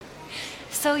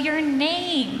So your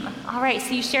name. All right,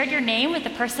 so you shared your name with the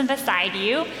person beside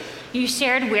you. You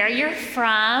shared where you're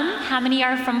from. How many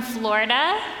are from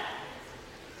Florida?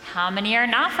 How many are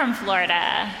not from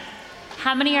Florida?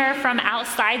 How many are from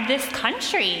outside this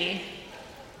country?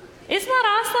 Isn't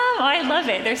that awesome? Oh, I love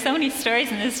it. There's so many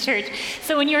stories in this church.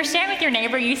 So when you were sharing with your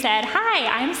neighbor, you said, "Hi,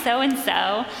 I'm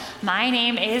so-and-so. My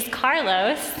name is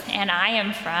Carlos, and I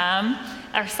am from,"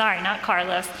 or sorry, not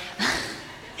Carlos.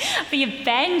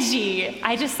 Benji.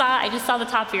 I just saw the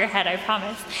top of your head, I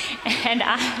promise. And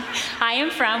I am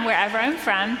from wherever I'm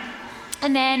from.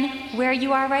 And then where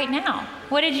you are right now.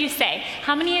 What did you say?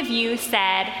 How many of you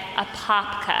said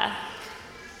Apopka?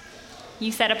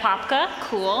 You said Apopka?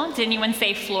 Cool. Did anyone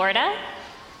say Florida?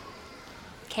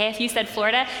 Okay, if you said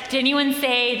Florida. Did anyone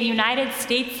say the United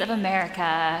States of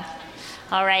America?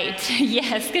 All right.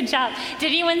 Yes, good job. Did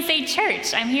anyone say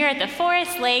church? I'm here at the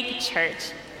Forest Lake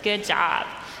Church. Good job.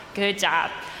 Good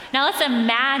job. Now let's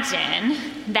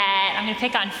imagine that I'm going to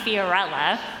pick on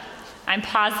Fiorella. I'm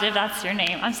positive that's your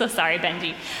name. I'm so sorry,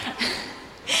 Benji.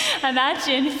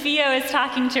 Imagine Fio is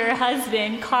talking to her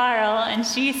husband, Carl, and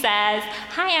she says,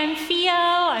 "Hi, I'm Fio.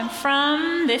 I'm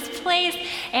from this place,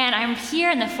 and I'm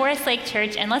here in the Forest Lake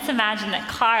Church." And let's imagine that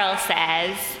Carl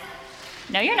says,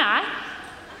 "No, you're not.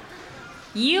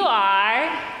 You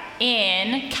are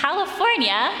in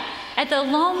California at the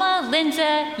Loma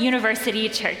Linda University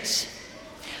Church."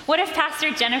 What if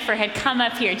Pastor Jennifer had come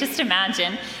up here, just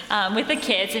imagine, with the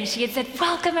kids, and she had said,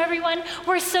 "Welcome everyone,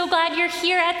 we're so glad you're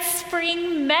here at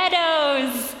Spring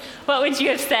Meadows." What would you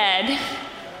have said?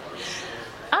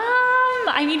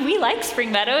 We like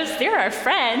Spring Meadows, they're our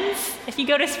friends. If you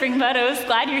go to Spring Meadows,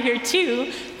 glad you're here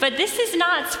too, but this is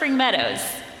not Spring Meadows.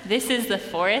 This is the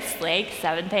Forest Lake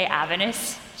Seventh-day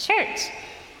Adventist Church.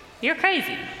 You're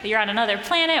crazy. You're on another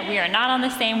planet, we are not on the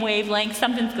same wavelength,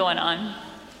 something's going on.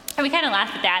 And we kind of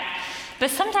laugh at that. But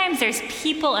sometimes there's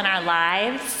people in our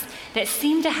lives that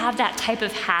seem to have that type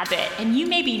of habit. And you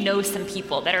maybe know some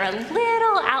people that are a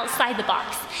little outside the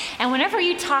box. And whenever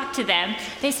you talk to them,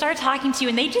 they start talking to you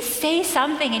and they just say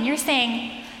something and you're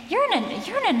saying, you're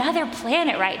in another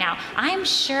planet right now. I'm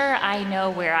sure I know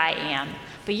where I am.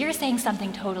 But you're saying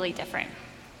something totally different.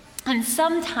 And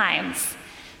sometimes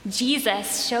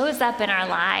Jesus shows up in our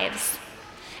lives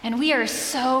and we are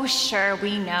so sure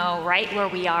we know right where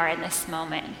we are in this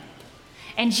moment.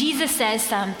 And Jesus says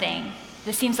something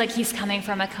that seems like he's coming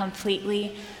from a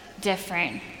completely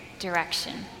different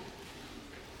direction.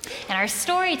 And our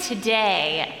story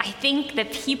today, I think the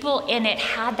people in it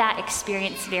had that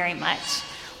experience very much.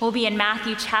 We'll be in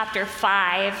Matthew chapter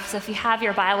 5, so if you have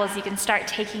your Bibles, you can start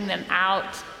taking them out.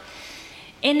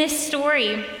 In this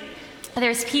story,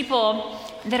 there's people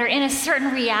that are in a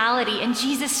certain reality, and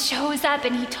Jesus shows up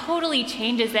and he totally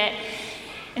changes it.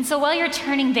 And so while you're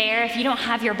turning there, if you don't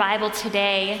have your Bible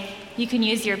today, you can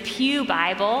use your Pew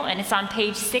Bible, and it's on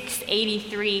page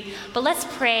 683. But let's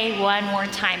pray one more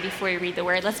time before we read the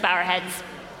word. Let's bow our heads.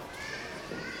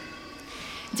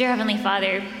 Dear Heavenly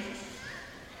Father,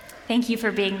 thank you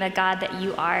for being the God that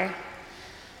you are.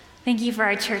 Thank you for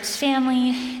our church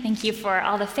family. Thank you for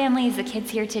all the families, the kids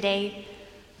here today.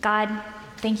 God,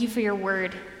 thank you for your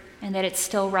word and that it's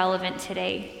still relevant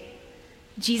today.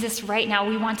 Jesus, right now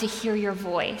we want to hear your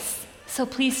voice. So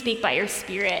please speak by your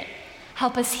Spirit.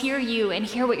 Help us hear you and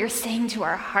hear what you're saying to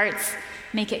our hearts.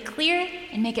 Make it clear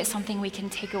and make it something we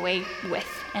can take away with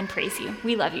and praise you.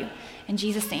 We love you. In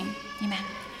Jesus' name, amen.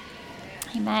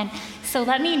 Amen. So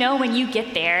let me know when you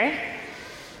get there.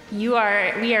 We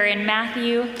are in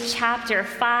Matthew chapter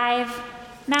 5.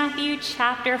 Matthew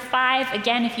chapter 5.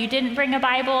 Again, if you didn't bring a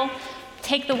Bible,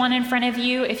 take the one in front of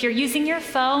you. If you're using your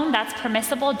phone, that's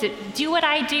permissible. Do what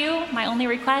I do. My only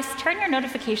request, turn your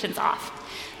notifications off.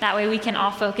 That way we can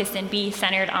all focus and be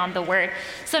centered on the word.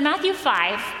 So in Matthew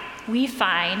 5, we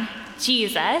find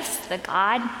Jesus, the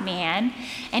God-man,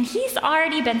 and he's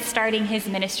already been starting his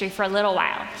ministry for a little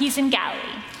while. He's in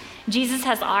Galilee. Jesus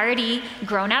has already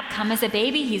grown up, come as a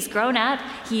baby. He's grown up.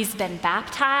 He's been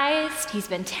baptized. He's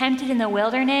been tempted in the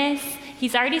wilderness.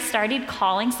 He's already started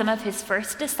calling some of his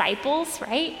first disciples,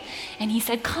 right? And he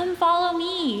said, "Come follow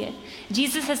me."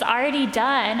 Jesus has already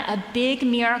done a big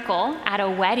miracle at a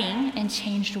wedding and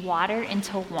changed water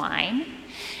into wine.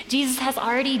 Jesus has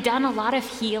already done a lot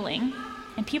of healing,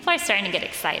 and people are starting to get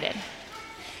excited.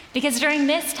 Because during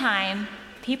this time,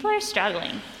 people are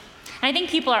struggling. I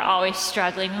think people are always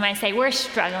struggling. We might say, we're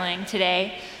struggling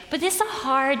today. But this is a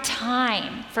hard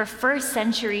time for first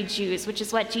century Jews, which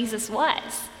is what Jesus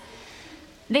was.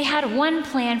 They had one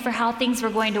plan for how things were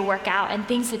going to work out, and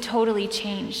things had totally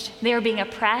changed. They were being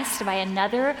oppressed by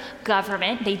another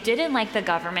government. They didn't like the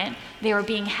government. They were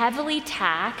being heavily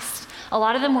taxed. A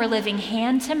lot of them were living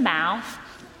hand to mouth.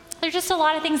 There's just a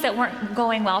lot of things that weren't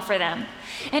going well for them.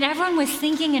 And everyone was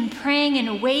thinking and praying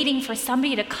and waiting for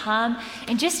somebody to come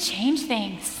and just change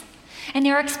things. And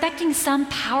they were expecting some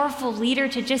powerful leader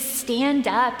to just stand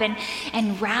up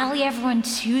and rally everyone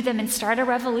to them and start a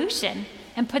revolution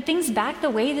and put things back the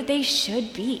way that they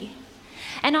should be.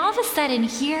 And all of a sudden,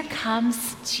 here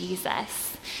comes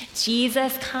Jesus.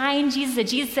 Jesus, kind Jesus, the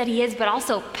Jesus that he is, but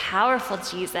also powerful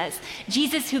Jesus.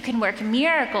 Jesus who can work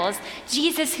miracles.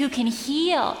 Jesus who can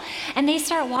heal. And they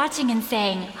start watching and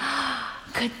saying,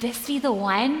 could this be the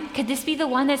one? Could this be the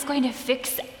one that's going to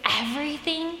fix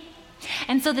everything?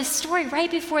 And so the story right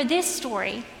before this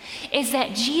story is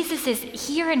that Jesus is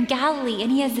here in Galilee,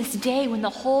 and he has this day when the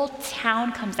whole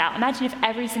town comes out. Imagine if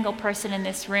every single person in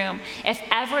this room, if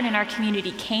everyone in our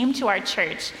community came to our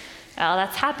church. Well,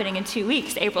 that's happening in 2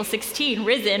 weeks, April 16,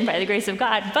 risen by the grace of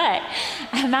God. But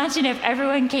imagine if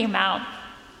everyone came out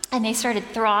and they started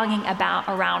thronging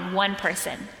around one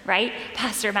person, right?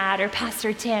 Pastor Matt or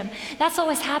Pastor Tim. That's what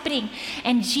was happening.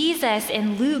 And Jesus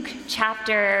in Luke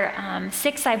chapter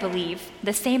 6, I believe,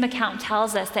 the same account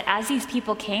tells us that as these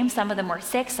people came, some of them were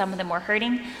sick, some of them were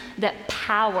hurting, that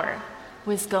power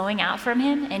was going out from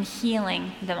him and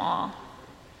healing them all.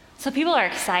 So people are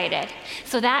excited.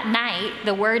 So that night,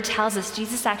 the word tells us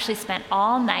Jesus actually spent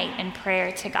all night in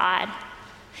prayer to God.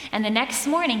 And the next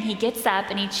morning, he gets up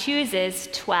and he chooses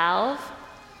 12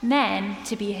 men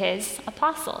to be his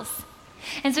apostles.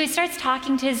 And so he starts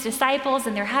talking to his disciples,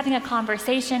 and they're having a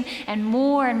conversation, and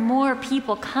more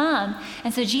people come.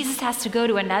 And so Jesus has to go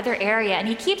to another area, and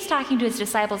he keeps talking to his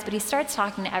disciples, but he starts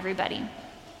talking to everybody.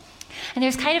 And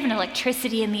there's kind of an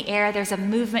electricity in the air. There's a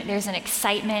movement. There's an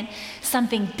excitement.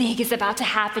 Something big is about to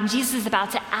happen. Jesus is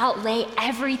about to outlay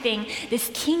everything.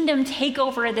 This kingdom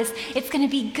takeover, it's going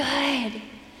to be good.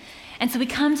 And so we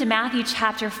come to Matthew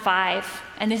chapter 5,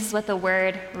 and this is what the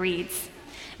word reads.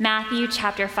 Matthew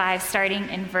chapter 5, starting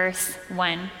in verse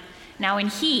 1. Now when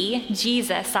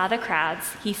Jesus, saw the crowds,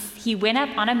 he went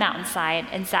up on a mountainside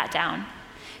and sat down.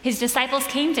 His disciples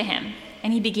came to him,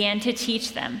 and he began to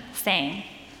teach them, saying,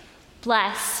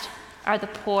 "Blessed are the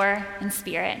poor in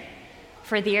spirit,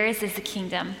 for theirs is the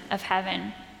kingdom of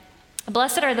heaven.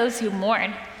 Blessed are those who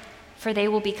mourn, for they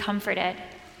will be comforted.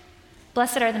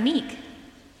 Blessed are the meek,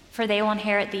 for they will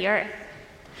inherit the earth.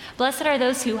 Blessed are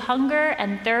those who hunger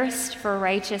and thirst for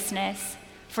righteousness,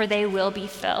 for they will be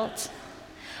filled.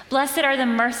 Blessed are the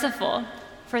merciful,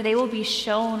 for they will be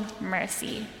shown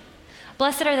mercy.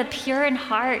 Blessed are the pure in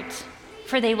heart,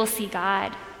 for they will see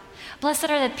God. Blessed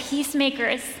are the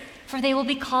peacemakers, for they will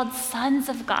be called sons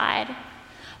of God.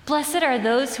 Blessed are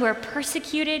those who are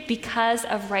persecuted because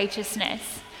of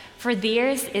righteousness, for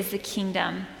theirs is the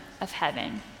kingdom of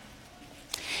heaven."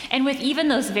 And with even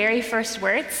those very first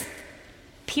words,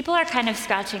 people are kind of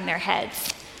scratching their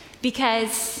heads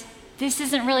because this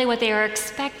isn't really what they were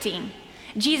expecting.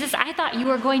 Jesus, I thought you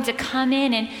were going to come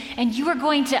in and you were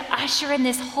going to usher in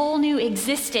this whole new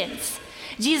existence.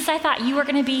 Jesus, I thought you were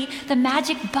going to be the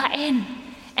magic button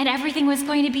and everything was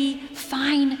going to be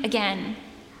fine again.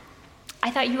 I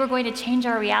thought you were going to change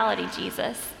our reality,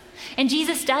 Jesus. And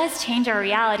Jesus does change our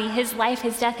reality. His life,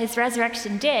 his death, his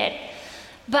resurrection did.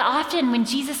 But often when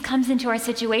Jesus comes into our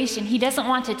situation, he doesn't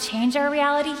want to change our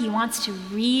reality. He wants to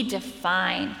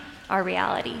redefine our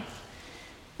reality.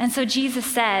 And so Jesus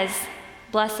says,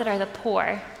 "Blessed are the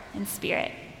poor in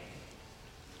spirit."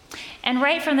 And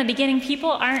right from the beginning,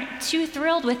 people aren't too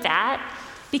thrilled with that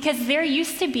because they're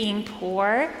used to being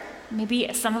poor. Maybe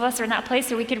some of us are in that place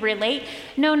where we could relate.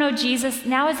 No, Jesus,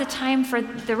 now is the time for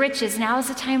the riches. Now is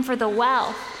the time for the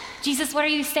wealth. Jesus, what are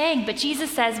you saying? But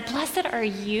Jesus says, "Blessed are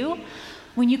you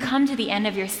when you come to the end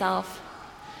of yourself.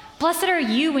 Blessed are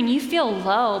you when you feel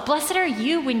low. Blessed are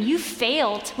you when you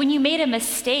failed, when you made a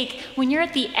mistake, when you're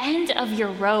at the end of your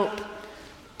rope.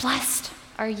 Blessed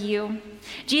are you."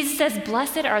 Jesus says,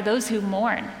 "Blessed are those who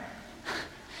mourn."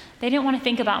 They didn't want to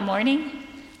think about mourning.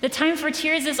 The time for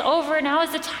tears is over. Now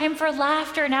is the time for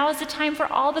laughter. Now is the time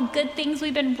for all the good things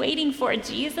we've been waiting for.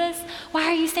 Jesus, why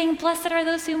are you saying, "Blessed are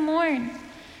those who mourn"?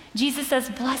 Jesus says,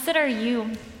 "Blessed are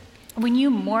you when you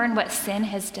mourn what sin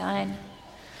has done,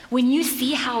 when you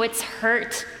see how it's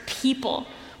hurt people,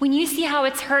 when you see how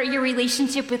it's hurt your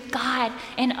relationship with God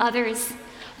and others.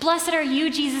 Blessed are you,"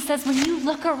 Jesus says, "when you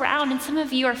look around," and some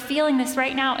of you are feeling this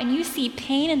right now, "and you see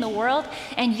pain in the world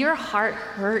and your heart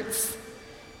hurts.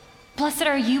 Blessed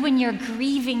are you when you're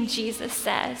grieving," Jesus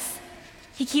says.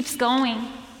 He keeps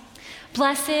going.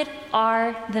 "Blessed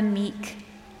are the meek,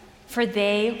 for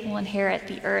they will inherit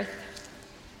the earth."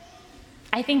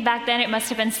 I think back then it must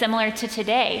have been similar to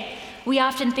today. We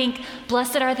often think,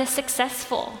 blessed are the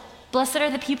successful. Blessed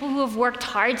are the people who have worked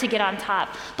hard to get on top.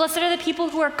 Blessed are the people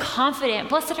who are confident.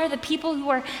 Blessed are the people who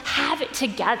have it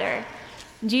together.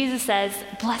 Jesus says,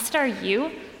 blessed are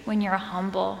you when you're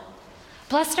humble.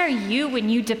 Blessed are you when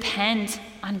you depend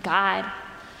on God.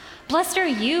 Blessed are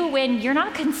you when you're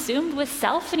not consumed with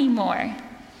self anymore.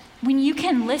 When you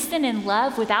can listen and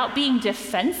love without being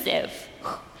defensive.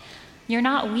 You're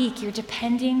not weak, you're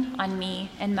depending on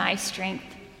me and my strength.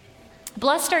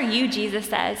 Blessed are you, Jesus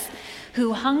says,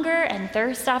 who hunger and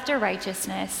thirst after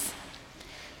righteousness.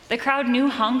 The crowd knew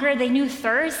hunger, they knew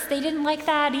thirst, they didn't like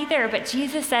that either, but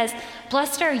Jesus says,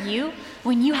 blessed are you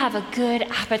when you have a good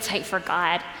appetite for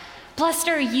God. Blessed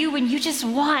are you when you just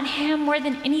want him more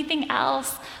than anything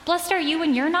else. Blessed are you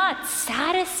when you're not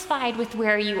satisfied with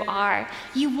where you are.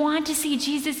 You want to see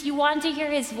Jesus, you want to hear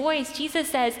his voice. Jesus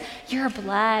says, you're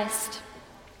blessed.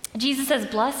 Jesus says,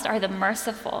 blessed are the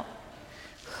merciful.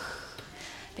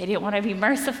 They didn't want to be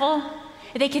merciful.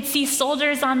 They could see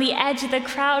soldiers on the edge of the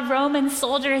crowd, Roman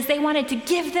soldiers. They wanted to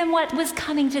give them what was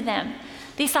coming to them.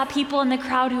 They saw people in the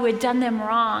crowd who had done them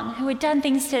wrong, who had done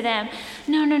things to them.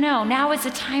 No. Now is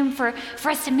the time for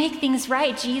us to make things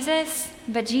right, Jesus.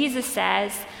 But Jesus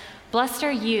says, blessed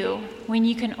are you when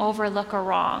you can overlook a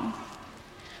wrong.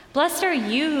 Blessed are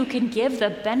you who can give the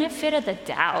benefit of the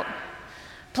doubt.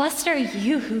 Blessed are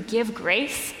you who give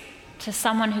grace to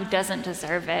someone who doesn't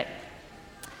deserve it.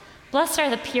 Blessed are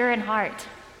the pure in heart.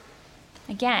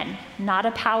 Again, not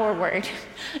a power word,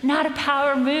 not a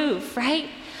power move, right?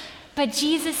 But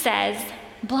Jesus says,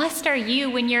 blessed are you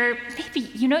when maybe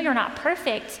you're not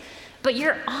perfect, but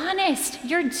you're honest,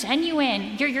 you're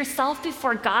genuine, you're yourself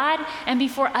before God and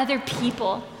before other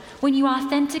people. When you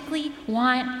authentically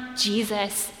want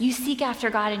Jesus, you seek after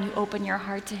God and you open your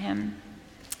heart to him.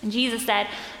 And Jesus said,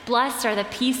 blessed are the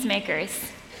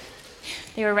peacemakers.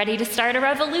 They were ready to start a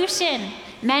revolution.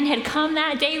 Men had come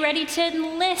that day ready to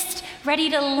enlist, ready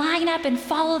to line up and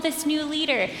follow this new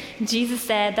leader. Jesus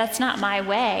said, that's not my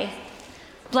way.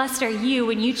 Blessed are you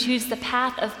when you choose the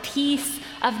path of peace,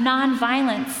 of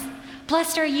nonviolence.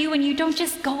 Blessed are you when you don't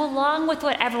just go along with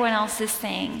what everyone else is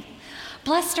saying.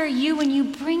 Blessed are you when you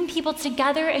bring people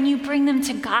together and you bring them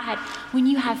to God, when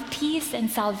you have peace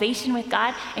and salvation with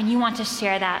God and you want to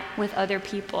share that with other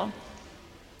people.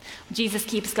 Jesus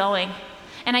keeps going.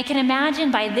 And I can imagine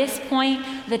by this point,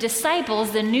 the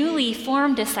disciples, the newly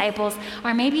formed disciples,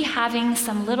 are maybe having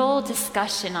some little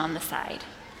discussion on the side.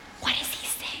 What is he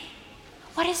saying?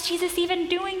 What is Jesus even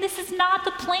doing? This is not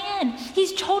the plan.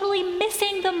 He's totally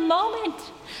missing the moment.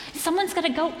 Someone's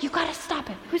gonna go, you gotta stop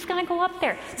him. Who's gonna go up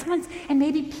there? And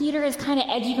maybe Peter is kind of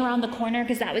edging around the corner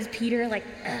because that was Peter, like,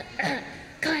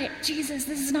 cut, Jesus,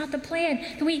 this is not the plan.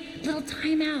 Can we, little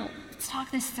time out. Let's talk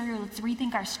this through. Let's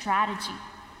rethink our strategy.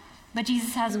 But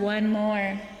Jesus has one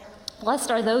more.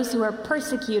 Blessed are those who are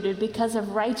persecuted because of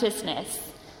righteousness.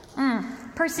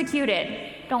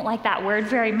 Persecuted. Don't like that word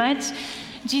very much.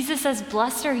 Jesus says,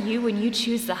 blessed are you when you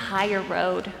choose the higher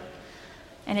road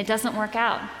and it doesn't work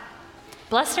out.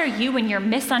 Blessed are you when you're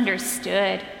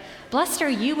misunderstood. Blessed are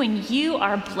you when you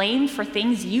are blamed for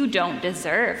things you don't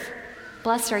deserve.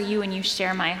 Blessed are you when you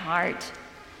share my heart.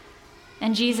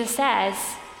 And Jesus says,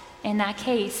 in that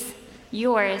case,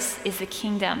 yours is the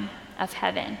kingdom of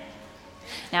heaven.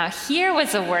 Now, here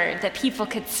was a word that people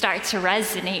could start to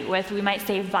resonate with, we might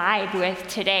say vibe with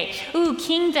today. Ooh,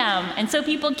 kingdom. And so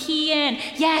people key in,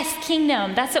 yes,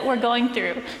 kingdom. That's what we're going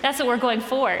through. That's what we're going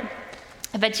for.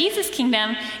 But Jesus'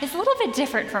 kingdom is a little bit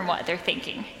different from what they're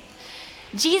thinking.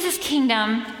 Jesus'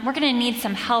 kingdom, we're going to need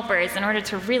some helpers in order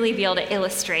to really be able to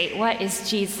illustrate what is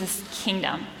Jesus'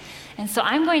 kingdom. And so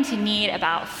I'm going to need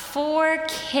about 4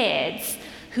 kids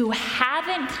who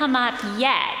haven't come up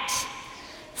yet.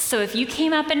 So if you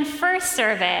came up in first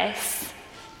service,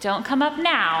 don't come up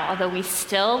now, although we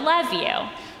still love you.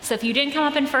 So if you didn't come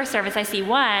up in first service, I see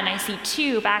 1, I see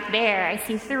 2 back there, I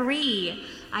see 3,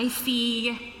 I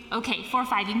see, okay, 4,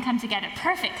 5, you can come together.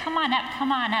 Perfect, come on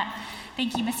up.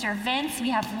 Thank you, Mr. Vince.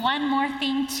 We have one more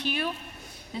thing too.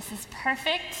 This is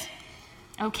perfect.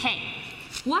 Okay,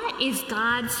 what is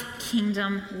God's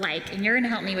kingdom like? And you're gonna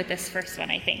help me with this first one,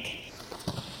 I think.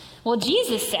 Well,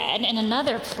 Jesus said in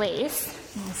another place,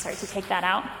 I'm going to start to take that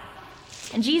out.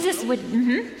 And Jesus would,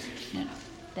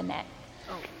 the net.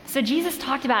 So Jesus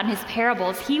talked about in his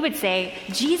parables, he would say,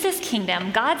 Jesus'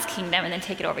 kingdom, God's kingdom, and then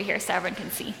take it over here so everyone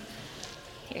can see.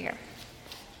 Here.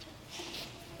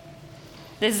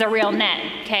 This is a real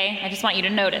net, okay? I just want you to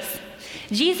notice.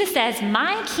 Jesus says,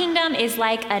 my kingdom is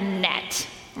like a net,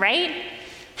 right?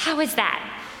 How is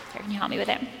that? Sorry, can you help me with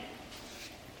it?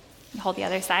 Hold the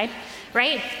other side,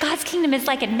 right? God's kingdom is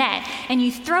like a net, and you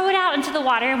throw it out into the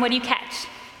water, and what do you catch?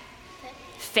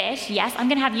 fish. Yes, I'm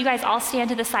going to have you guys all stand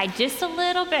to the side just a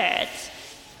little bit.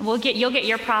 You'll get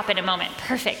your prop in a moment.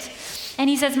 Perfect. And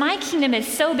he says, my kingdom is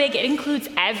so big, it includes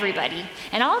everybody.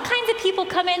 And all kinds of people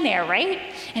come in there, right?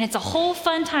 And it's a whole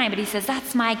fun time. But he says,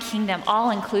 that's my kingdom, all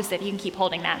inclusive. You can keep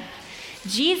holding that.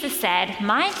 Jesus said,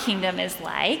 my kingdom is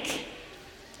like,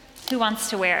 who wants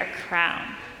to wear a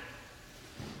crown?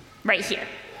 Right here.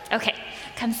 Okay,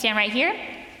 come stand right here.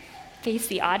 Face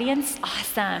the audience.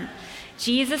 Awesome.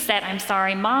 Jesus said, I'm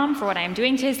sorry, Mom, for what I'm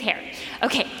doing to his hair.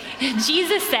 Okay,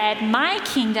 Jesus said, my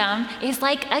kingdom is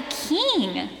like a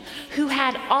king who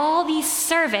had all these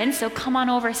servants. So come on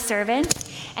over, servants.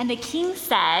 And the king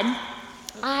said,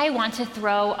 I want to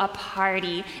throw a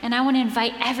party, and I want to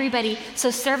invite everybody.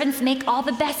 So servants, make all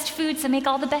the best food. So make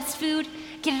all the best food.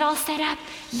 Get it all set up.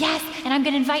 Yes, and I'm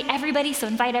going to invite everybody. So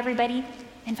invite everybody.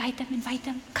 Invite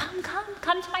them. Come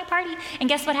to my party. And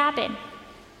guess what happened?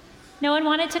 No one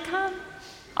wanted to come.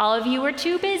 All of you were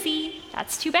too busy.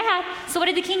 That's too bad. So what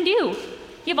did the king do?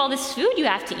 You have all this food you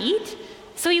have to eat.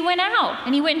 So he went out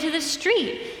and he went into the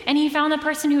street and he found the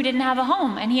person who didn't have a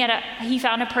home, and he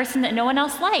found a person that no one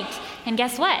else liked. And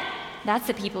guess what? That's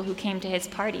the people who came to his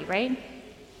party, right?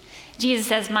 Jesus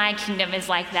says, my kingdom is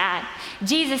like that.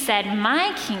 Jesus said,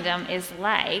 my kingdom is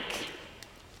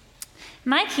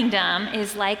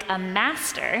like a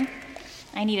master.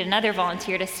 I need another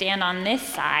volunteer to stand on this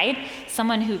side.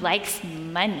 Someone who likes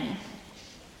money.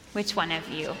 Which one of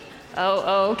you?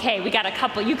 Oh, okay, we got a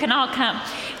couple. You can all come.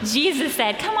 Jesus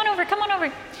said, come on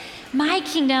over. My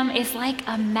kingdom is like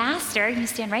a master. You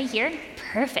stand right here.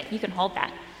 Perfect, you can hold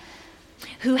that.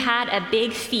 Who had a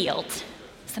big field.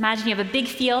 So imagine you have a big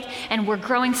field and we're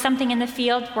growing something in the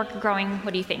field. We're growing,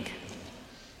 what do you think?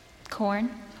 Corn?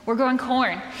 We're growing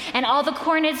corn, and all the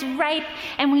corn is ripe,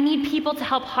 and we need people to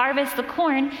help harvest the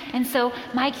corn. And so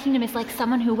my kingdom is like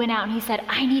someone who went out and he said,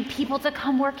 I need people to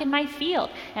come work in my field.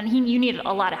 And you need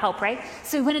a lot of help, right?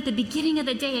 So he went at the beginning of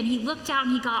the day and he looked out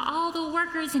and he got all the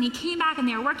workers, and he came back and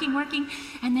they were working.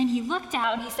 And then he looked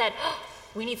out and he said,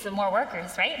 we need some more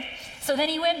workers, right? So then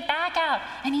he went back out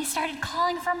and he started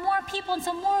calling for more people, and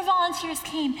so more volunteers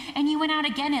came, and he went out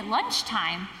again at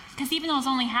lunchtime. Because even though it was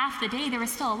only half the day, there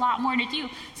was still a lot more to do.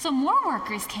 So more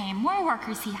workers came, more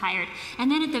workers he hired.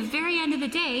 And then at the very end of the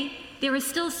day, there was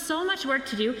still so much work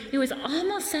to do. It was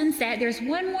almost sunset. There's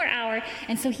one more hour.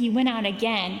 And so he went out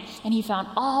again, and he found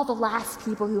all the last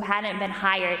people who hadn't been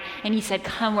hired. And he said,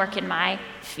 come work in my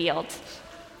field.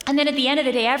 And then at the end of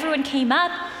the day, everyone came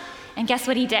up, and guess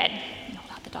what he did? You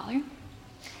hold out the dollar.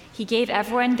 He gave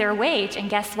everyone their wage, and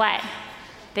guess what?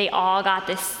 They all got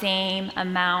the same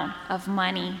amount of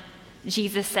money.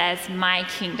 Jesus says, my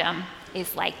kingdom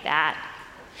is like that.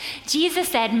 Jesus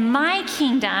said, my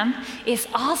kingdom is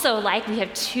also like, we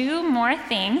have two more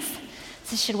things.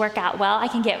 This should work out well. I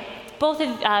can get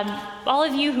all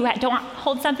of you who don't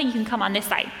hold something, you can come on this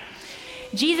side.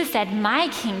 Jesus said, my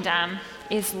kingdom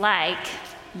is like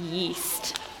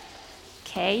yeast.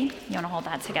 Okay, you want to hold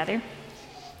that together?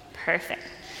 Perfect.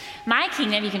 My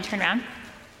kingdom, you can turn around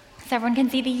so everyone can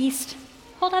see the yeast.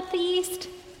 Hold up the yeast.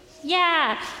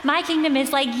 Yeah, my kingdom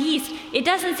is like yeast. It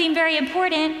doesn't seem very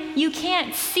important. You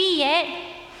can't see it,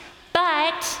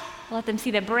 but, let them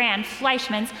see the brand,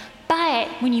 Fleischmann's, but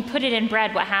when you put it in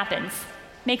bread, what happens?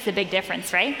 Makes a big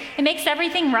difference, right? It makes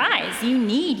everything rise. You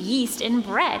need yeast in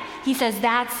bread. He says,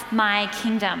 that's my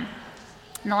kingdom.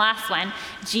 And the last one,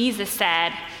 Jesus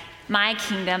said, my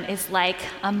kingdom is like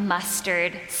a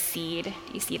mustard seed.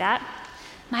 Do you see that?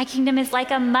 My kingdom is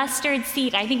like a mustard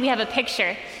seed. I think we have a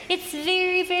picture. It's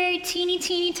very, very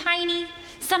teeny, tiny.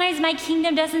 Sometimes my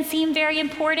kingdom doesn't seem very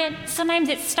important. Sometimes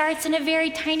it starts in a very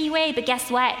tiny way, but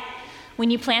guess what? When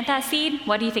you plant that seed,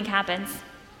 what do you think happens?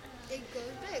 It grows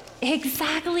big.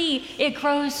 Exactly. It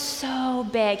grows so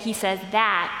big. He says,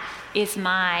 that is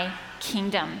my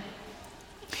kingdom.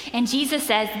 And Jesus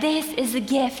says, this is a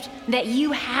gift that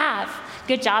you have.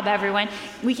 Good job, everyone.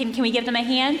 Can we give them a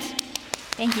hand?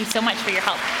 Thank you so much for your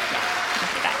help.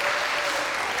 Yeah,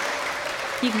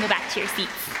 you can go back to your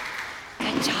seats.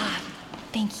 Good job.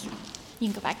 Thank you. You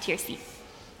can go back to your seat.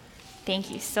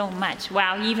 Thank you so much.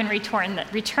 Wow, you even returned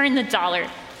the dollar.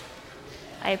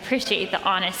 I appreciate the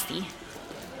honesty.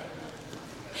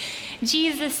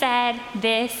 Jesus said,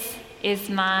 this is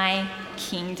my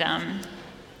kingdom.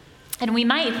 And we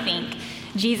might think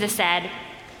Jesus said,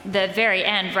 the very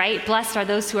end, right? Blessed are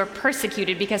those who are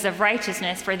persecuted because of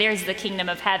righteousness, for theirs is the kingdom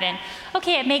of heaven.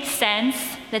 Okay, it makes sense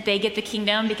that they get the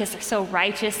kingdom because they're so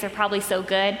righteous, they're probably so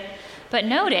good. But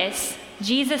notice,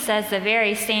 Jesus says the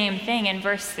very same thing in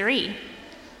verse 3.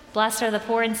 Blessed are the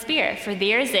poor in spirit, for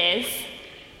theirs is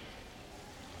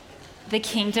the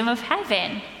kingdom of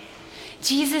heaven.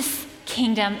 Jesus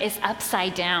kingdom is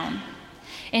upside down.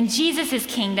 In Jesus'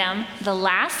 kingdom, the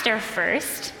last are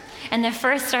first, and the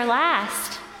first are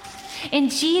last. In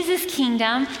Jesus'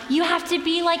 kingdom, you have to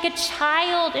be like a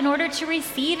child in order to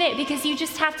receive it because you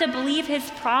just have to believe his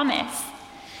promise.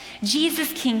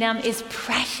 Jesus' kingdom is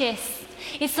precious.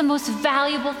 It's the most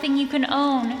valuable thing you can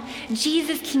own.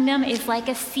 Jesus' kingdom is like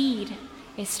a seed.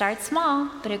 It starts small,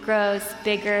 but it grows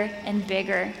bigger and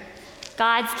bigger.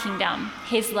 God's kingdom,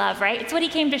 his love, right? It's what he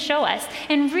came to show us.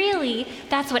 And really,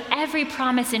 that's what every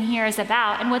promise in here is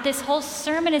about and what this whole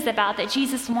sermon is about that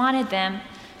Jesus wanted them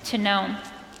to know.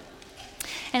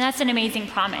 And that's an amazing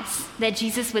promise that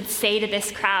Jesus would say to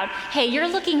this crowd, hey, you're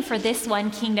looking for this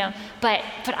one kingdom, but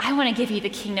I want to give you the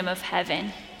kingdom of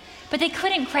heaven. But they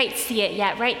couldn't quite see it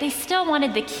yet, right? They still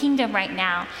wanted the kingdom right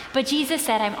now. But Jesus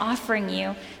said, I'm offering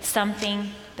you something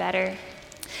better.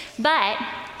 But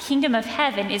kingdom of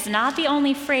heaven is not the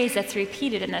only phrase that's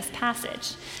repeated in this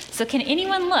passage. So can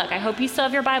anyone look? I hope you still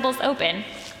have your Bibles open.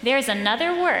 There's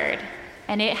another word,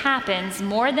 and it happens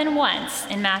more than once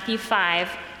in Matthew 5,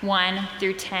 1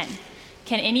 through 10.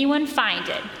 Can anyone find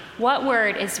it? What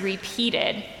word is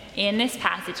repeated in this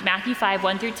passage, Matthew 5,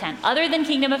 1 through 10, other than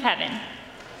kingdom of heaven?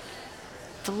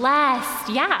 Blessed.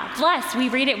 Yeah, blessed. We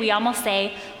read it, we almost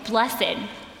say blessed.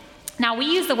 Now, we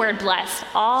use the word blessed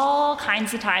all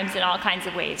kinds of times in all kinds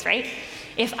of ways, right?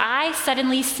 If I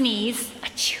suddenly sneeze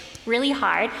really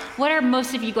hard, what are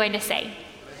most of you going to say?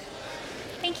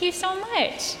 Thank you so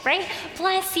much, right?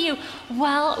 Bless you.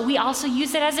 Well, we also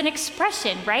use it as an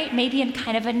expression, right? Maybe in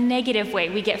kind of a negative way.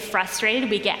 We get frustrated,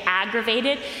 we get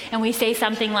aggravated, and we say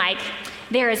something like,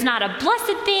 there is not a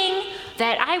blessed thing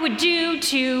that I would do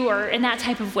to, or in that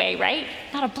type of way, right?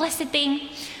 Not a blessed thing.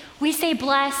 We say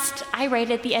blessed, I write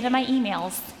at the end of my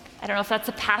emails. I don't know if that's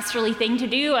a pastorally thing to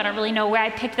do. I don't really know where I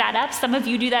picked that up. Some of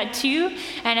you do that too.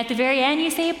 And at the very end,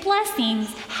 you say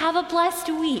blessings. Have a blessed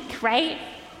week, right?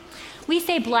 We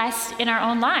say blessed in our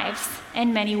own lives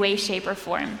in many ways, shape, or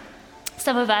form.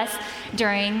 Some of us,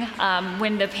 during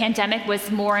when the pandemic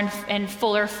was more in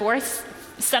fuller force,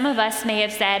 some of us may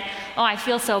have said, oh, I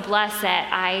feel so blessed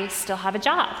that I still have a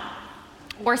job.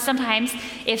 Or sometimes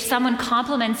if someone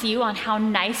compliments you on how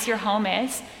nice your home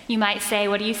is, you might say,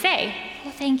 what do you say?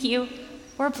 Well, thank you.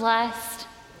 We're blessed.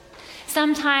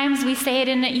 Sometimes we say it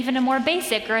in even a more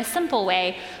basic or a simple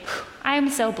way. I'm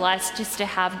so blessed just to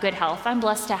have good health. I'm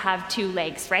blessed to have 2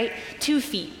 legs, right? 2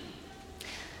 feet.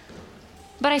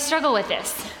 But I struggle with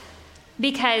this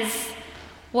because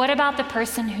what about the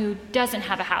person who doesn't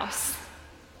have a house?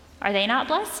 Are they not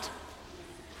blessed?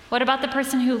 What about the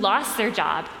person who lost their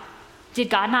job? Did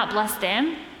God not bless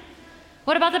them?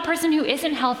 What about the person who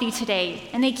isn't healthy today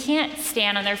and they can't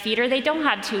stand on their feet or they don't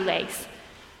have 2 legs?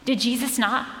 Did Jesus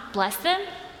not bless them?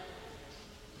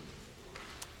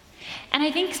 And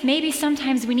I think maybe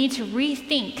sometimes we need to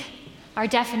rethink our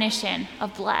definition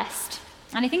of blessed.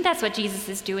 And I think that's what Jesus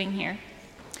is doing here.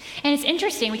 And it's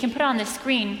interesting, we can put it on the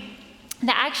screen,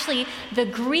 that actually the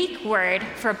Greek word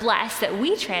for blessed that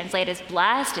we translate as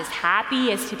blessed, as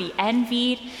happy, as to be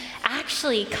envied,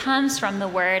 actually comes from the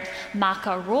word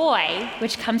makaroi,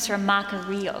 which comes from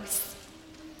makarios.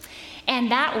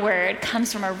 And that word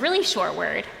comes from a really short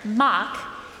word, mak,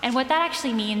 and what that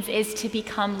actually means is to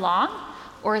become long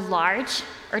or large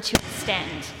or to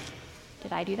extend.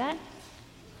 Did I do that?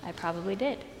 I probably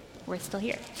did. We're still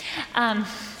here.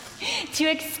 To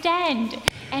extend.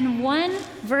 And one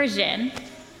version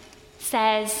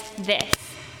says this.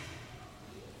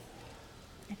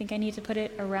 I think I need to put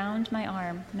it around my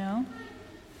arm. No?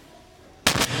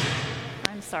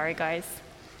 I'm sorry, guys.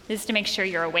 This is to make sure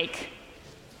you're awake.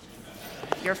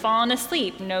 You're falling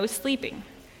asleep. No sleeping.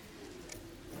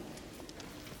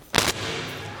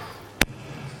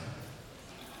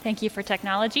 Thank you for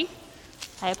technology.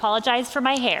 I apologize for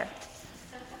my hair.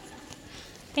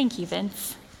 Thank you,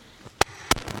 Vince.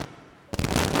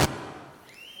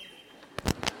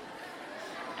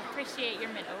 Appreciate your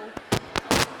minute.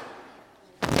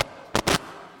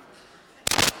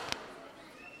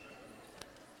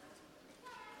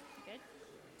 Good?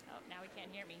 Oh, now we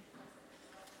can't hear me.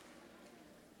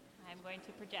 I'm going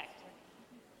to project.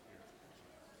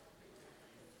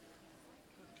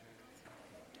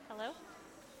 Hello?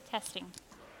 Testing.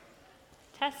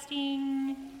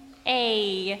 Testing.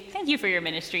 A. Thank you for your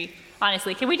ministry.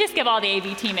 Honestly, can we just give all the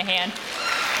AV team a hand?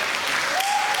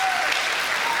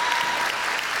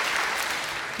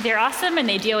 They're awesome, and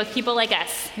they deal with people like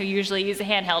us, who usually use a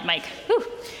handheld mic. Whew.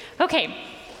 Okay,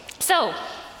 so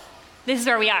this is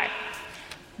where we are.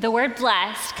 The word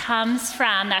blessed comes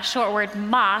from that short word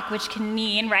mach, which can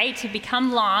mean, right, to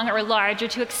become long or large or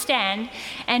to extend.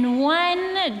 And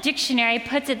one dictionary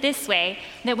puts it this way,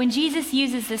 that when Jesus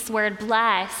uses this word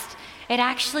blessed, it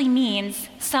actually means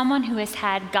someone who has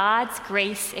had God's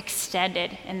grace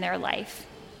extended in their life.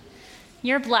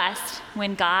 You're blessed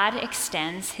when God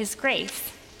extends his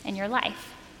grace in your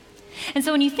life. And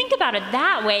so when you think about it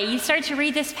that way, you start to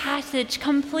read this passage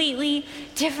completely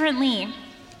differently.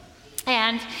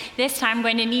 And this time I'm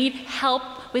going to need help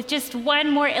with just one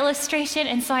more illustration.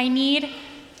 And so I need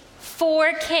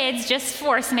 4 kids, just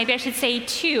 4, so maybe I should say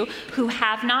 2, who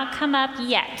have not come up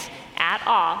yet at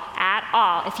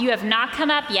all. If you have not come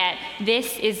up yet,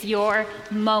 this is your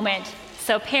moment.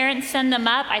 So parents, send them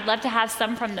up. I'd love to have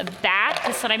some from the back,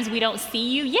 because sometimes we don't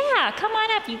see you. Yeah, come on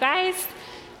up, you guys.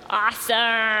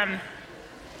 Awesome.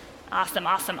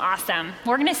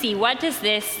 We're going to see, what does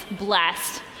this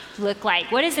blessed look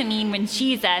like? What does it mean when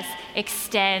Jesus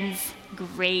extends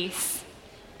grace?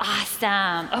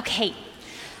 Awesome. Okay,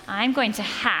 I'm going to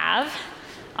have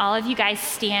all of you guys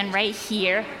stand right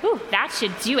here. Ooh, that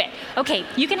should do it. Okay,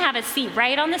 you can have a seat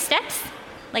right on the steps,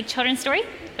 like children's story.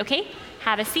 Okay,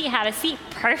 have a seat.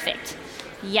 Perfect.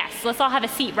 Yes, let's all have a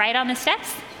seat right on the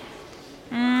steps.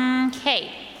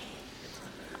 Okay.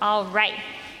 All right.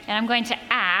 And I'm going to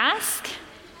ask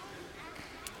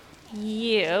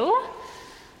you,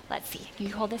 let's see, you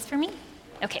hold this for me?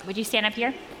 Okay, would you stand up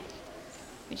here?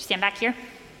 Would you stand back here?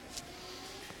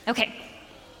 Okay.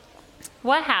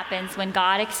 What happens when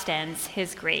God extends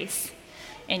his grace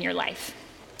in your life?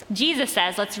 Jesus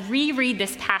says, let's reread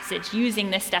this passage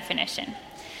using this definition.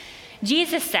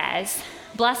 Jesus says,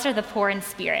 blessed are the poor in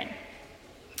spirit.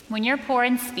 When you're poor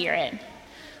in spirit,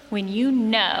 when you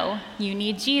know you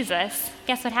need Jesus,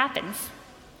 guess what happens?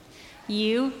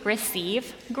 You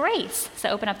receive grace. So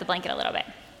open up the blanket a little bit.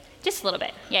 Just a little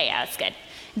bit. Yeah, that's good.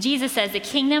 Jesus says the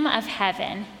kingdom of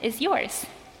heaven is yours.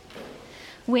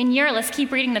 Let's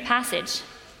keep reading the passage.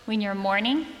 When you're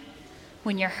mourning,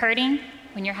 when you're hurting,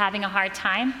 when you're having a hard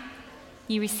time,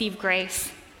 you receive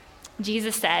grace.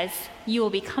 Jesus says you will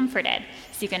be comforted.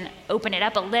 So you can open it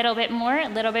up a little bit more.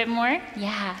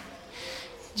 Yeah.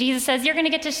 Jesus says you're going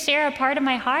to get to share a part of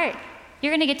my heart.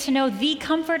 You're going to get to know the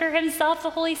Comforter himself, the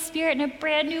Holy Spirit, in a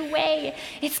brand new way.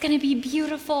 It's going to be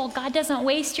beautiful. God doesn't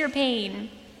waste your pain.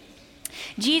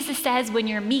 Jesus says when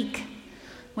you're meek,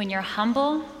 when you're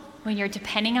humble, when you're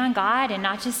depending on God and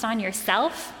not just on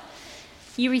yourself,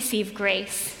 you receive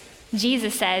grace.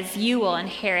 Jesus says you will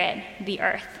inherit the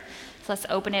earth. So let's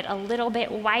open it a little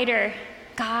bit wider.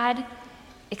 God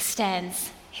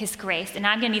extends his grace. And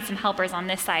now I'm going to need some helpers on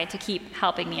this side to keep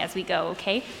helping me as we go,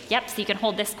 okay? Yep, so you can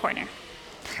hold this corner.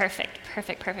 Perfect.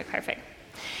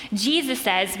 Jesus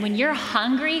says when you're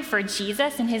hungry for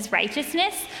Jesus and his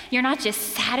righteousness, you're not just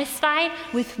satisfied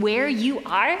with where you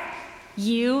are,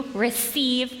 you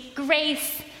receive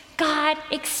grace. God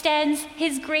extends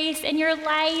his grace in your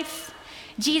life.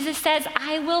 Jesus says,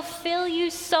 I will fill you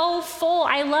so full.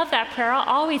 I love that prayer. I'll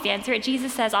always answer it.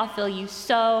 Jesus says, I'll fill you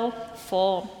so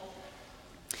full.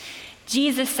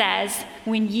 Jesus says,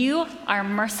 when you are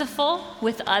merciful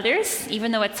with others,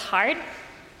 even though it's hard,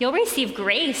 you'll receive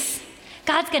grace.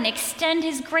 God's going to extend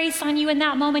his grace on you in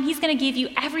that moment. He's going to give you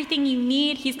everything you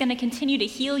need. He's going to continue to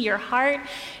heal your heart.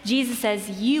 Jesus says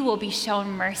you will be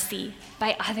shown mercy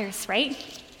by others, right?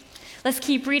 Let's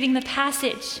keep reading the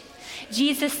passage.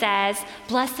 Jesus says,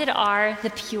 blessed are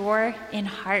the pure in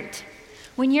heart.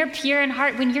 When you're pure in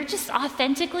heart, when you're just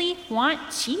authentically want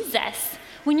Jesus,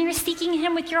 when you're seeking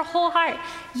him with your whole heart,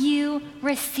 you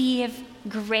receive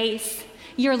grace.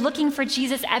 You're looking for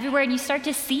Jesus everywhere and you start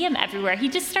to see him everywhere. He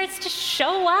just starts to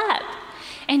show up.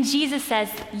 And Jesus says,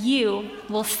 you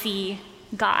will see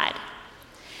God.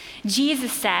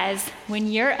 Jesus says, when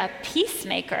you're a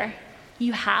peacemaker,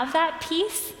 you have that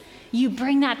peace, you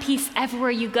bring that peace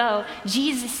everywhere you go.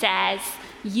 Jesus says,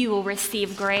 you will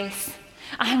receive grace.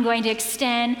 I'm going to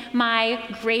extend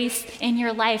my grace in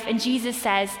your life. And Jesus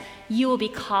says, you will be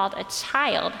called a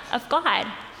child of God.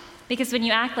 Because when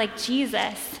you act like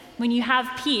Jesus, when you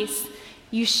have peace,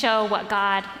 you show what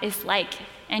God is like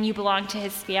and you belong to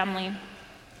his family.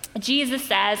 Jesus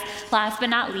says, last but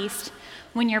not least,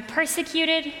 when you're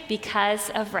persecuted because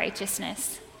of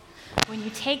righteousness, when you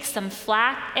take some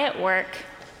flack at work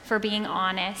for being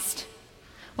honest,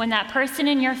 when that person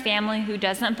in your family who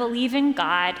doesn't believe in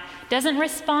God doesn't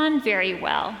respond very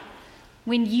well,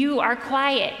 when you are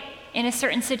quiet in a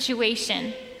certain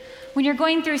situation, when you're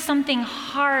going through something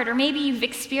hard, or maybe you've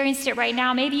experienced it right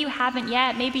now, maybe you haven't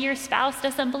yet, maybe your spouse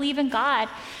doesn't believe in God,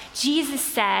 Jesus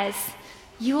says,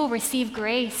 you will receive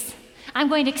grace. I'm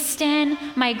going to extend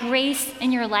my grace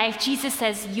in your life. Jesus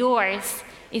says, yours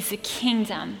is the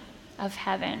kingdom of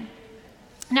heaven.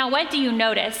 Now, what do you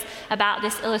notice about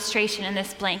this illustration in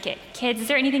this blanket? Kids, is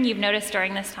there anything you've noticed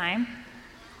during this time?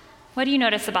 What do you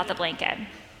notice about the blanket?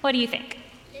 What do you think?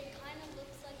 It kind of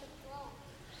looks like a throne.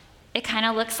 It kind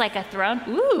of looks like a throne?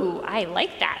 Ooh, I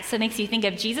like that. So it makes you think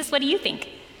of Jesus. What do you think?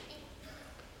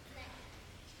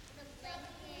 The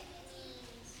blanket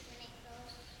means when it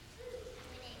grows,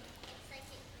 it's like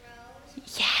it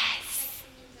grows. Yes.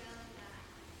 Like when you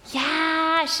grow.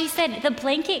 Yeah, she said the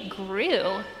blanket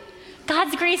grew.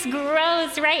 God's grace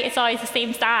grows, right? It's always the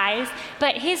same size,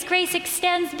 but his grace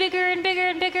extends bigger and bigger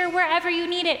and bigger wherever you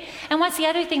need it. And what's the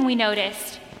other thing we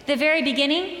noticed? The very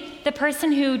beginning, the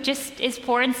person who just is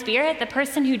poor in spirit, the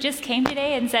person who just came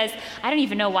today and says, I don't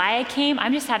even know why I came,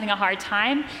 I'm just having a hard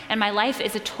time, and my life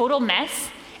is a total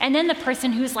mess. And then the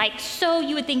person who's like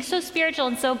you would think, so spiritual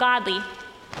and so godly,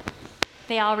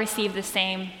 they all receive the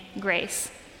same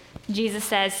grace. Jesus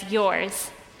says,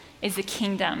 yours is the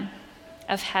kingdom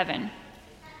of heaven.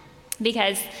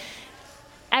 Because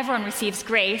everyone receives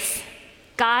grace,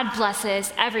 God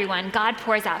blesses everyone. God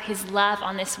pours out his love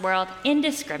on this world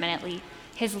indiscriminately.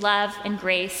 His love and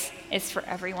grace is for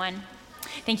everyone.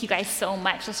 Thank you guys so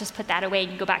much. Let's just put that away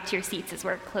and go back to your seats as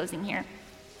we're closing here.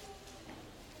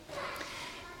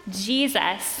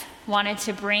 Jesus wanted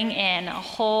to bring in a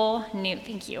whole new,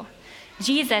 thank you.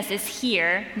 Jesus is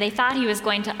here. They thought he was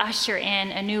going to usher in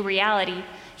a new reality.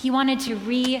 He wanted to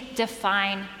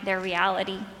redefine their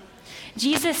reality.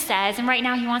 Jesus says, and right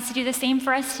now he wants to do the same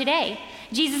for us today.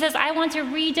 Jesus says, I want to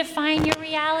redefine your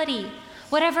reality.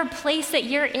 Whatever place that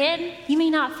you're in, you may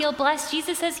not feel blessed.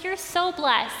 Jesus says, you're so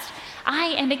blessed. I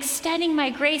am extending my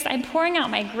grace. I'm pouring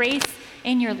out my grace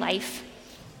in your life.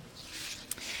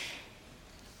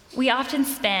 We often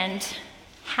spend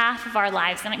half of our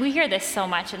lives, and we hear this so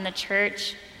much in the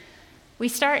church, we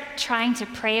start trying to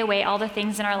pray away all the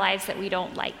things in our lives that we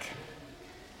don't like.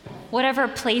 Whatever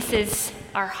places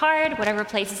are hard, whatever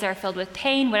places are filled with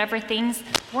pain, whatever things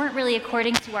weren't really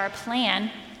according to our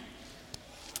plan,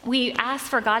 we ask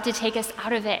for God to take us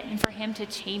out of it and for him to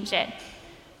change it.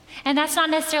 And that's not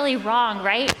necessarily wrong,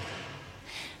 right?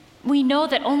 We know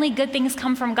that only good things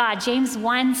come from God. James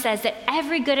 1 says that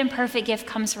every good and perfect gift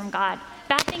comes from God.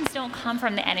 Bad things don't come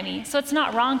from the enemy, so it's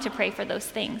not wrong to pray for those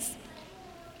things.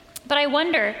 But I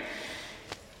wonder,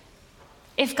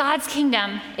 if God's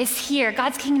kingdom is here,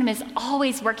 God's kingdom is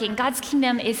always working, God's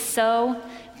kingdom is so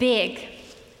big,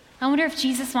 I wonder if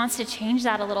Jesus wants to change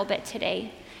that a little bit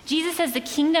today. Jesus says the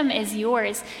kingdom is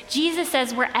yours. Jesus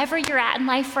says wherever you're at in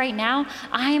life right now,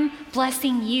 I'm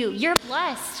blessing you. You're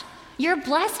blessed. You're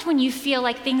blessed when you feel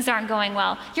like things aren't going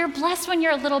well. You're blessed when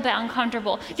you're a little bit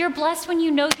uncomfortable. You're blessed when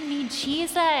you know you need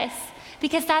Jesus,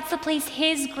 because that's the place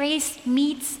his grace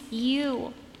meets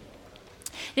you.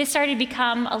 This started to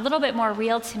become a little bit more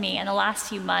real to me in the last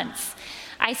few months.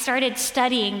 I started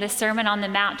studying the Sermon on the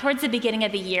Mount towards the beginning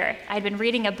of the year. I'd been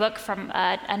reading a book from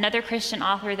another Christian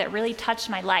author that really touched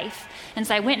my life. And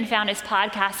so I went and found his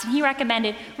podcast, and he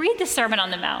recommended, read the Sermon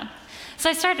on the Mount. So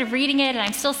I started reading it, and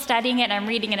I'm still studying it, and I'm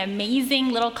reading an amazing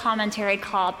little commentary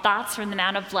called Thoughts from the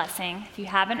Mount of Blessing. If you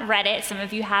haven't read it, some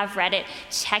of you have read it,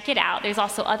 check it out. There's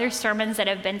also other sermons that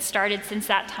have been started since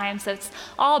that time, so it's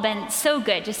all been so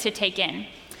good just to take in.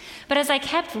 But as I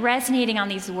kept resonating on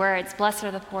these words, blessed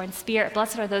are the poor in spirit,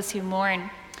 blessed are those who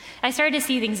mourn, I started to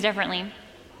see things differently.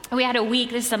 We had a week,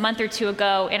 this is a month or two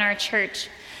ago, in our church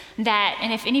that,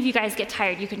 and if any of you guys get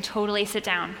tired, you can totally sit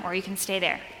down or you can stay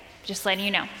there. Just letting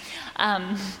you know.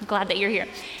 Glad that you're here.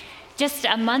 Just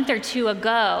a month or two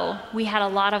ago, we had a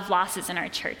lot of losses in our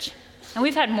church. And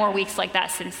we've had more weeks like that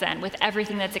since then, with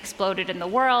everything that's exploded in the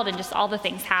world and just all the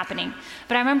things happening.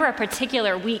 But I remember a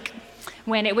particular week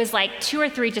when it was like 2 or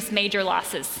 3 just major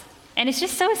losses. And it's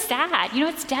just so sad. You know,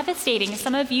 it's devastating.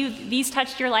 Some of you, these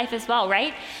touched your life as well,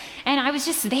 right? And I was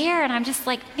just there, and I'm just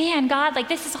like, man, God, like,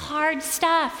 this is hard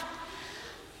stuff.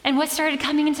 And what started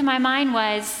coming into my mind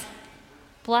was,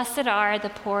 blessed are the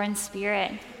poor in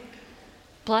spirit.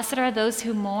 Blessed are those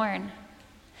who mourn.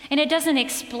 And it doesn't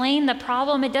explain the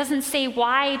problem. It doesn't say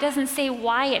why. It doesn't say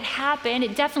why it happened.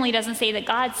 It definitely doesn't say that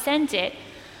God sent it.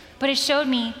 But it showed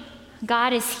me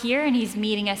God is here and he's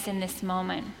meeting us in this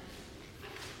moment.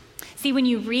 See, when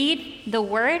you read the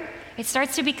word, it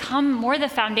starts to become more the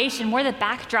foundation, more the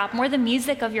backdrop, more the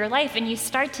music of your life, and you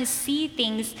start to see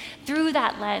things through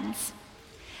that lens.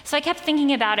 So I kept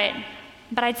thinking about it,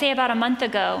 but I'd say about a month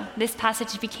ago, this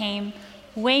passage became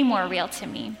way more real to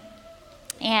me.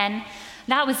 And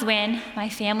that was when my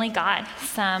family got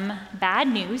some bad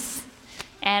news,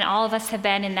 and all of us have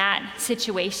been in that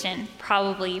situation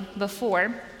probably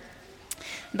before.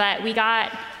 But we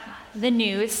got the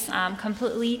news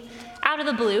completely out of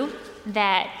the blue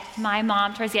that my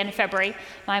mom, towards the end of February,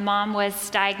 my mom was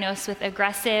diagnosed with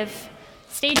aggressive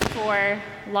stage 4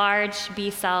 large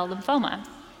B-cell lymphoma.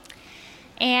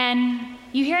 And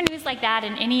you hear news like that,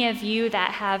 and any of you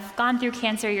that have gone through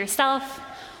cancer yourself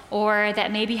or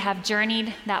that maybe have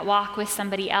journeyed that walk with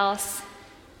somebody else,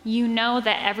 you know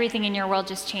that everything in your world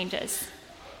just changes.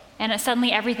 And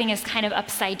suddenly everything is kind of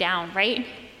upside down, right?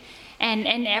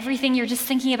 And everything you're just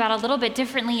thinking about a little bit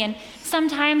differently. And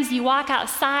sometimes you walk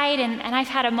outside, and I've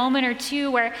had a moment or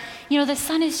two where, the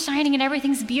sun is shining and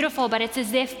everything's beautiful, but it's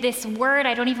as if this word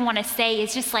I don't even want to say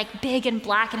is just like big and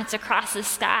black, and it's across the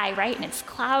sky, right? And it's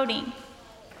clouding.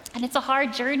 And it's a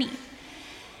hard journey.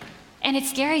 And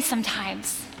it's scary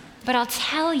sometimes. But I'll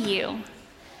tell you,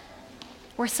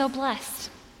 we're so blessed.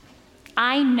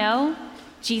 I know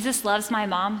Jesus loves my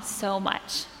mom so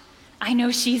much. I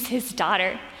know she's his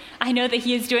daughter. I know that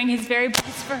he is doing his very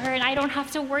best for her, and I don't have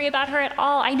to worry about her at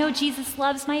all. I know Jesus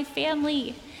loves my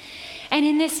family. And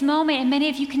in this moment, and many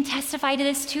of you can testify to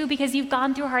this too because you've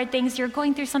gone through hard things, you're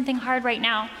going through something hard right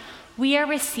now, we are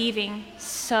receiving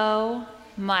so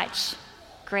much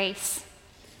grace.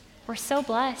 We're so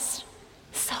blessed,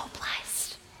 so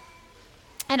blessed.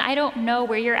 And I don't know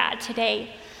where you're at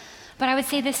today, but I would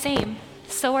say the same.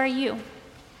 So are you.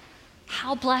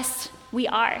 How blessed we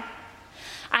are.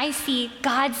 I see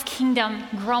God's kingdom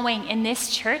growing in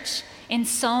this church in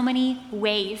so many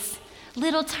ways.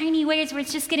 Little tiny ways where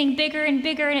it's just getting bigger and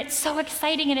bigger, and it's so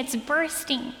exciting and it's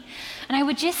bursting. And I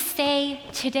would just say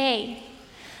today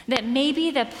that maybe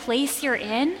the place you're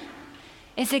in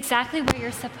is exactly where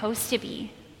you're supposed to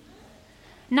be.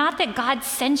 Not that God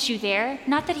sent you there,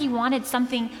 not that he wanted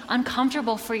something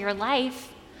uncomfortable for your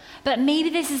life, but maybe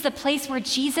this is the place where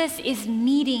Jesus is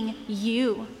meeting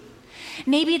you.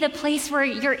 Maybe the place where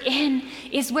you're in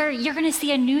is where you're going to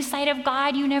see a new side of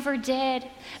God you never did.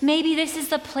 Maybe this is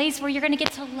the place where you're going to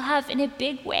get to love in a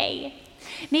big way.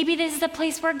 Maybe this is the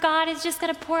place where God is just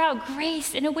going to pour out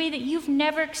grace in a way that you've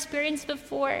never experienced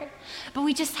before. But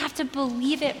we just have to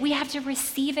believe it. We have to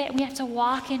receive it. We have to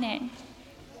walk in it.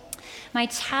 My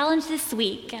challenge this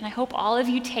week, and I hope all of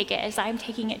you take it as I'm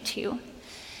taking it too,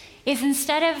 is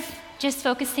instead of just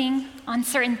focusing on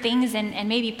certain things and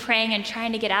maybe praying and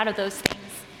trying to get out of those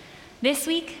things, this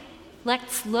week,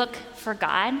 let's look for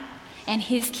God and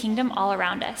his kingdom all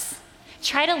around us.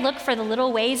 Try to look for the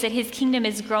little ways that his kingdom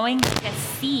is growing like a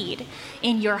seed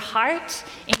in your heart,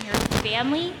 in your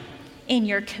family, in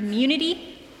your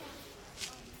community.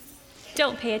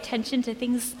 Don't pay attention to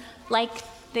things like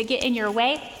that get in your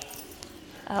way.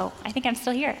 Oh, I think I'm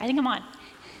still here. I think I'm on.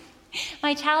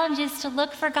 My challenge is to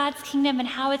look for God's kingdom and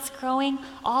how it's growing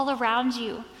all around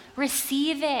you.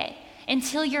 Receive it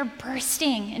until you're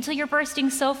bursting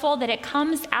so full that it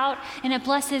comes out and it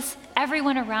blesses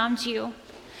everyone around you.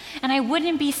 And I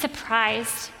wouldn't be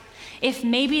surprised if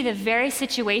maybe the very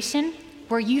situation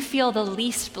where you feel the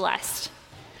least blessed,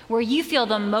 where you feel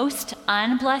the most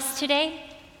unblessed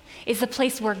today, is the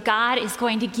place where God is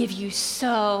going to give you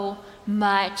so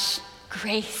much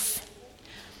grace.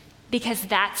 Because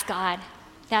that's God.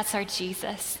 That's our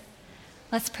Jesus.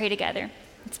 Let's pray together.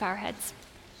 Let's bow our heads.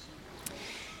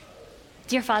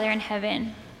 Dear Father in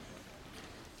heaven,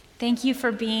 thank you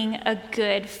for being a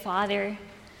good Father.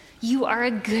 You are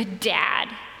a good dad.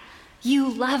 You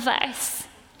love us.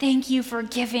 Thank you for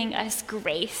giving us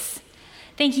grace.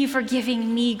 Thank you for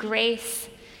giving me grace.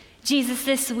 Jesus,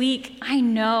 this week, I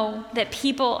know that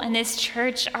people in this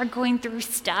church are going through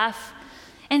stuff.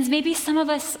 And maybe some of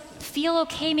us feel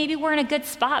okay, maybe we're in a good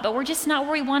spot, but we're just not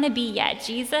where we want to be yet,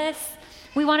 Jesus.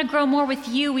 We want to grow more with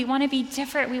you. We want to be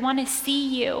different. We want to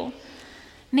see you.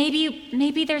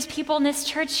 Maybe there's people in this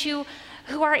church who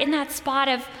are in that spot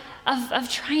of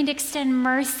trying to extend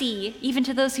mercy, even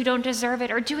to those who don't deserve it,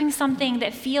 or doing something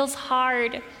that feels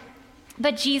hard.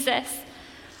 But Jesus,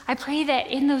 I pray that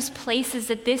in those places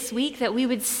that this week that we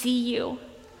would see you.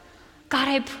 God,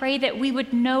 I pray that we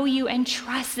would know you and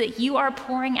trust that you are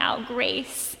pouring out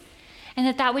grace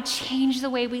and that would change the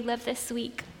way we live this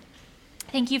week.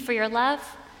 Thank you for your love.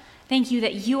 Thank you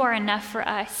that you are enough for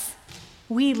us.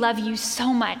 We love you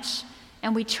so much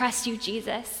and we trust you,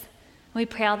 Jesus. We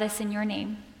pray all this in your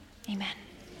name. Amen.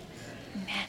 Amen.